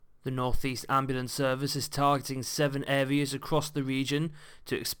The North East Ambulance Service is targeting 7 areas across the region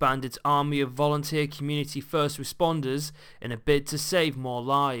to expand its army of volunteer community first responders in a bid to save more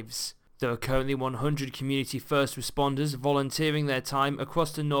lives. There are currently 100 community first responders volunteering their time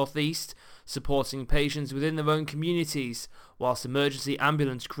across the North East, supporting patients within their own communities, whilst emergency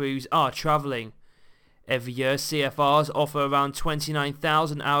ambulance crews are travelling. Every year, CFRs offer around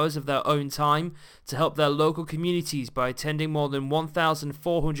 29,000 hours of their own time to help their local communities by attending more than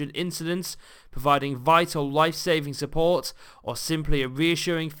 1,400 incidents, providing vital life-saving support, or simply a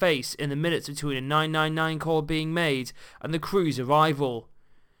reassuring face in the minutes between a 999 call being made and the crew's arrival.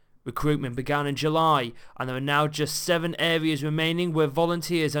 Recruitment began in July, and there are now just 7 areas remaining where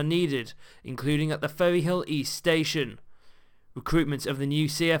volunteers are needed, including at the Ferryhill East Station. Recruitment of the new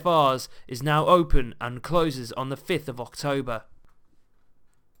CFRs is now open and closes on the 5th of October.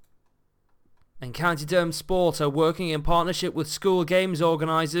 And County Durham Sport are working in partnership with school games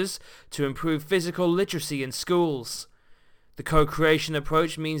organisers to improve physical literacy in schools. The co-creation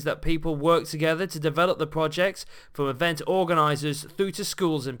approach means that people work together to develop the project, from event organisers through to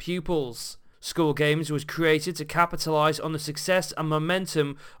schools and pupils. School Games was created to capitalise on the success and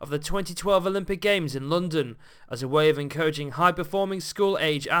momentum of the 2012 Olympic Games in London as a way of encouraging high-performing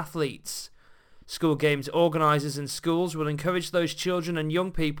school-age athletes. School Games organisers in schools will encourage those children and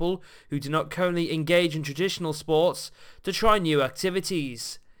young people who do not currently engage in traditional sports to try new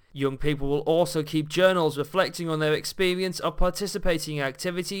activities. Young people will also keep journals reflecting on their experience of participating in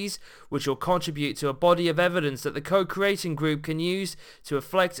activities, which will contribute to a body of evidence that the co-creating group can use to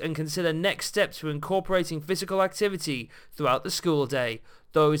reflect and consider next steps for incorporating physical activity throughout the school day.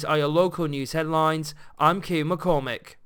 Those are your local news headlines. I'm Keir McCormick.